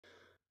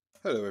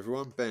Hello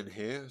everyone, Ben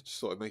here.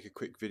 Just thought I'd make a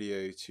quick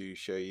video to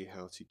show you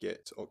how to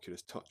get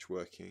Oculus Touch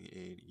working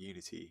in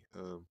Unity.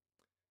 So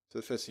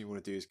the first thing you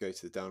want to do is go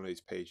to the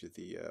downloads page of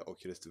the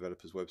Oculus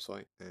developers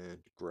website and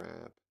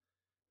grab,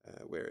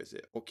 where is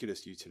it?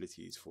 Oculus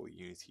Utilities for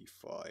Unity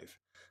 5.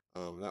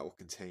 That will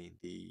contain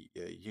the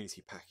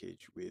Unity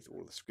package with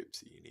all the scripts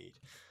that you need.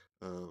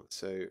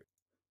 So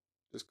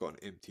just got an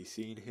empty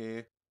scene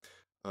here.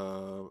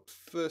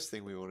 First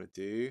thing we want to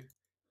do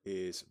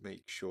is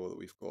make sure that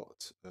we've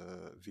got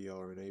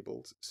VR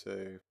enabled.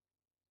 So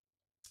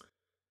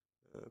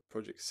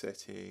project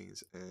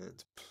settings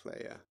and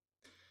player.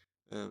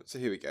 So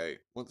here we go.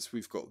 Once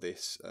we've got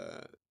this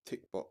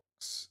tick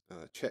box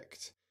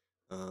checked,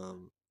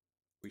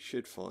 we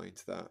should find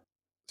that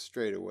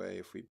straight away.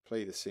 If we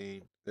play the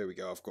scene, there we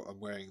go. I'm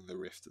wearing the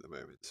Rift at the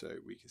moment, so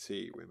we can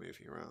see we're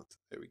moving around.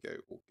 There we go,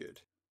 all good.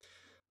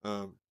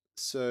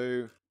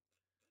 So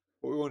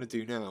what we want to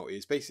do now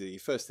is basically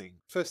first thing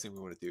we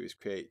want to do is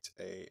create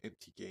a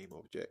empty game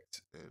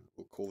object, and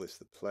we'll call this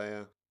the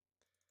player.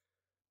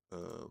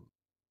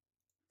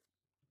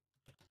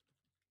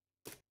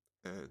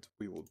 And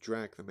we will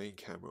drag the main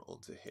camera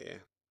onto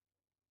here.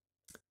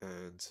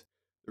 And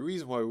the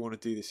reason why we want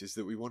to do this is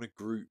that we want to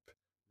group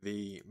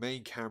the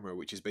main camera,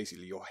 which is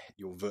basically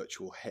your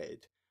virtual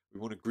head. We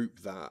want to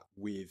group that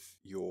with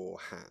your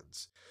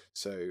hands.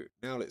 So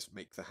now let's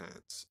make the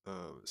hands.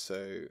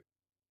 So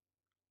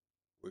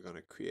we're going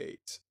to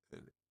create a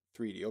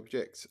 3D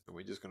object, and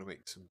we're just going to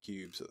make some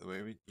cubes at the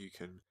moment. You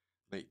can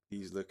make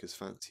these look as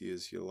fancy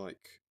as you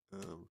like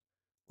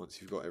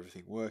once you've got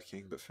everything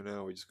working, but for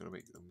now we're just going to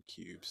make them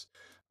cubes,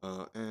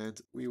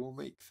 and we will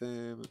make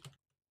them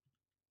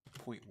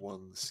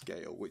 0.1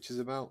 scale, which is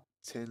about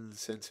 10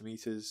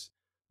 centimeters,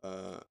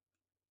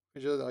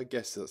 which I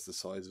guess that's the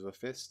size of a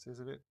fist,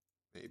 isn't it?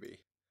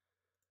 Maybe.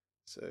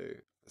 So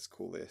let's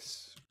call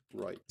this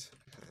right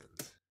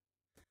hand.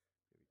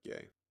 There we go.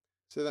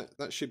 So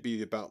that should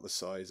be about the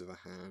size of a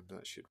hand.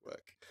 That should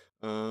work.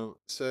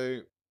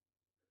 So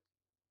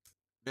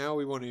now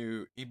we want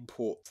to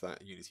import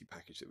that Unity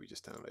package that we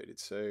just downloaded.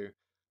 So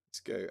let's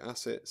go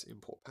assets,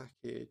 import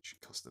package,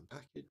 custom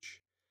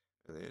package,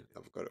 and then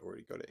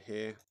already got it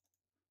here.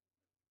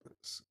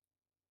 Let's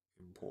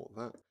import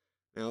that.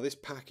 Now this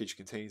package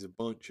contains a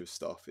bunch of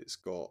stuff. It's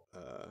got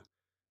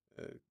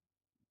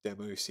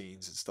demo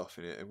scenes and stuff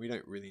in it, and we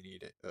don't really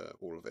need it,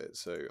 all of it.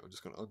 So I'm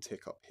just going to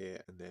untick up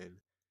here and then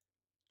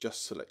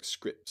just select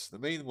scripts. The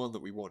main one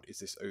that we want is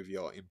this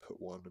OVR input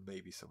one, and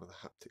maybe some of the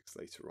haptics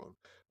later on,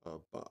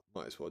 but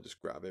might as well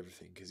just grab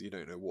everything because you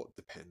don't know what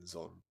depends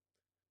on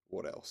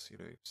what else, you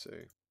know. So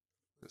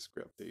let's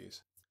grab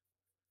these,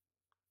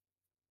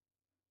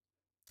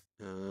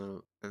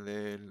 and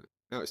then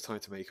now it's time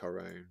to make our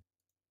own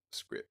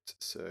script.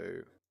 So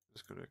I'm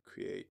just going to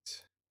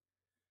create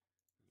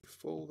a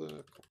folder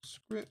called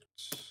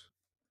scripts,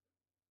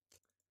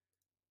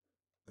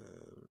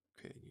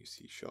 create a new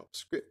C#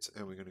 script,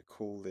 and we're going to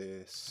call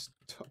this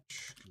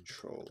touch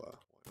controller.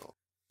 Why not?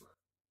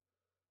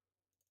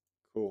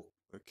 Cool.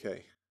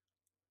 Okay.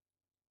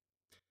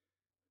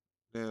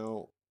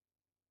 Now,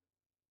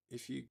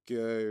 if you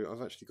go,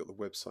 I've actually got the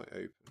website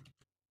open.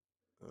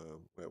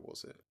 Where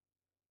was it?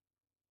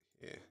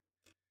 Here.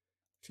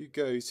 If you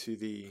go to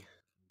the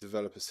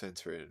Developer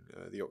Center in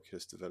the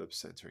Oculus Developer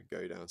Center and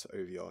go down to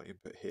OVR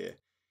input here,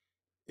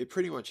 it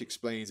pretty much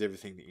explains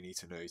everything that you need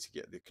to know to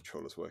get the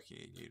controllers working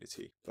in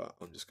Unity, but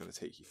I'm just going to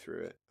take you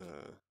through it.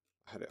 I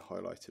had it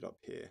highlighted up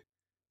here.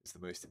 It's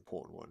the most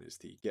important one, is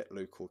the get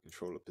local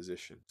controller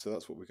position. So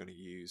that's what we're going to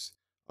use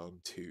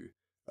to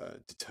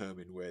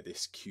determine where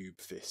this cube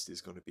fist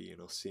is going to be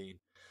in our scene.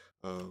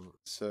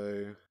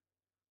 So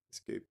let's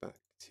go back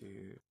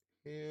to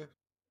here.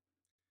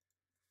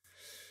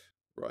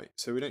 Right,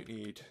 so we don't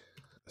need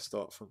a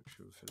start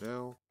function for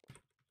now.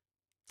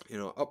 In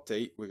our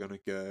update, we're going to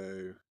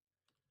go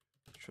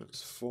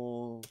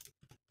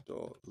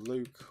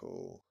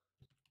transform.local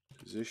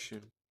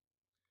position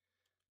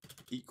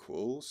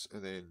equals,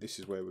 and then this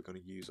is where we're going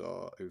to use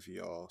our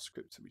OVR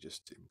script that we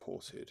just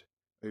imported.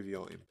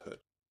 OVR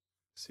input.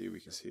 See, we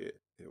can see it.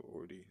 It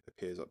already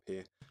appears up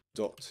here.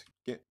 Dot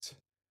get.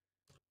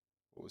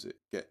 What was it?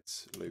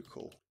 Get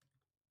local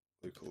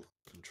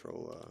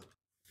controller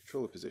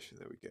position.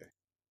 There we go.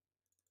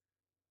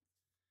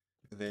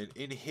 And then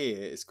in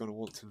here, it's going to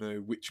want to know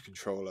which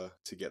controller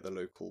to get the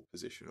local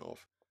position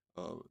of.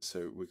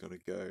 So we're going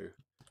to go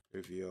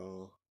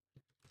OVR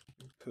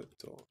input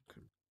dot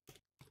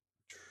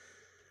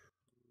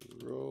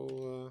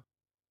controller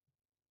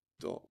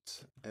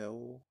dot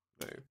L.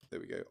 No, there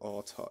we go.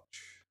 R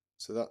touch.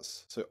 So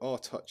R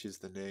touch is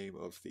the name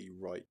of the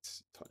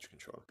right touch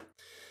controller.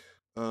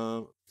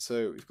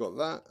 So we've got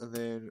that, and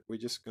then we're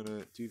just going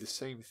to do the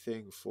same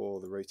thing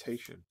for the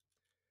rotation.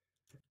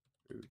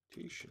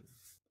 Rotation.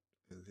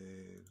 And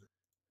then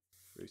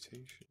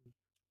rotation.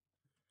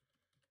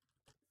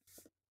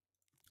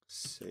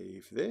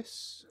 Save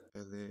this,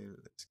 and then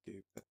let's go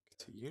back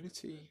to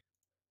Unity.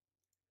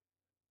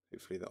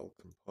 Hopefully that will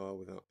compile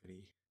without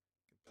any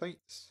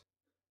complaints.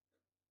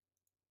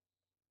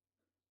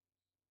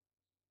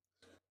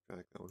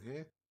 Drag that on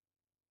here.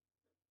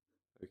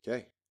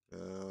 Okay,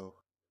 now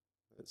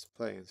let's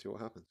play and see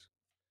what happens.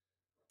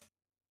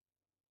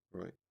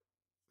 Right,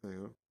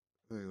 hang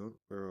on,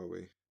 where are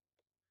we?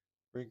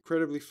 We're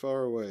incredibly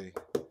far away.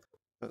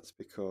 That's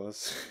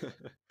because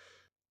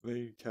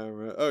main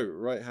camera. Oh,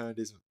 right hand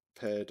is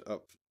paired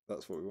up.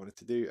 That's what we wanted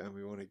to do, and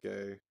we want to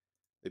go.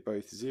 They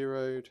both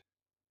zeroed.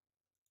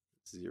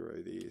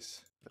 Zero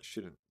these. That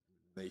shouldn't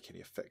make any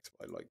effect,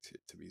 but I liked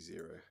it to be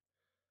 0.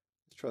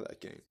 Let's try that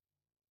again.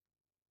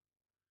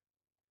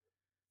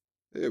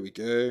 There we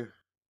go.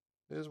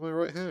 There's my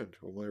right hand,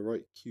 or my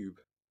right cube.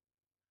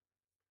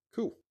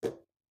 Cool.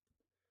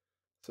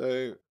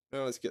 So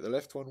now let's get the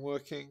left one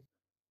working.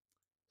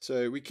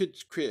 So we could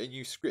create a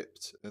new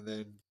script and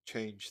then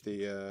change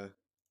the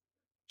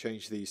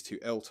change these to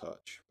L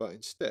touch, but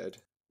instead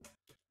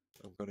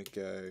I'm going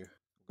to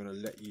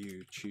let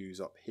you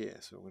choose up here.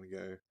 So I'm going to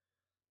go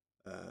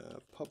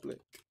public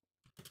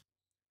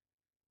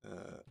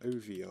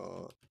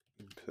OVR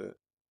input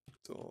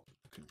dot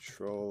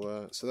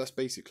controller. So that's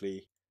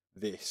basically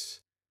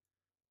this.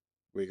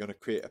 We're going to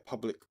create a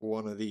public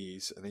one of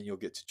these, and then you'll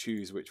get to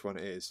choose which one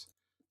it is.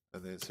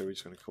 And then so we're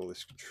just going to call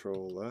this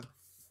controller,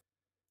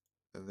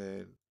 and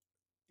then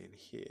in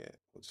here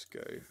we'll just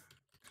go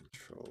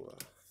controller,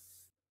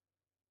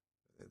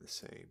 and then the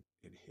same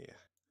in here.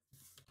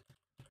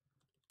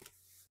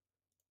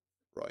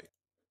 Right,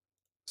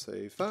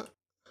 save that.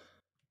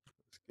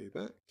 Let's go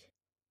back.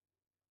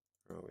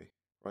 Where are we?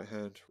 Right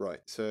hand.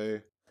 Right. So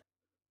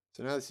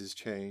now this has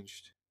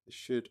changed. It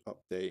should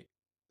update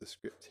the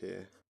script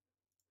here.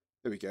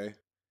 There we go.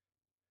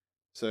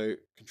 So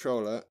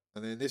controller,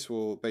 and then this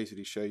will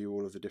basically show you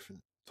all of the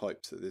different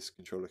types that this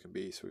controller can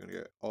be. So we're going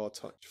to go R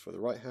touch for the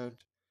right hand,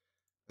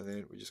 and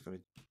then we're just going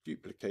to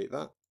duplicate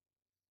that.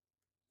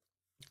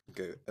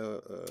 Go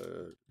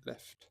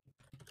left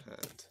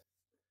hand,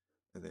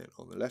 and then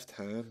on the left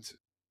hand,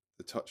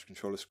 the touch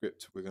controller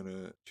script, we're going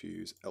to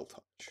choose L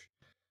touch.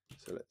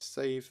 So let's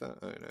save that.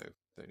 Oh no,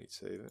 don't need to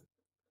save it.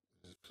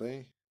 Just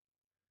play.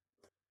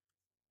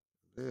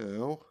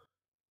 Now,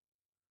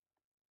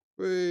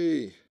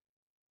 whee!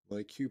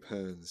 My cube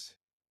hands.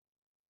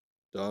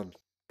 Done.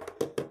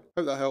 Hope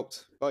that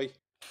helped. Bye.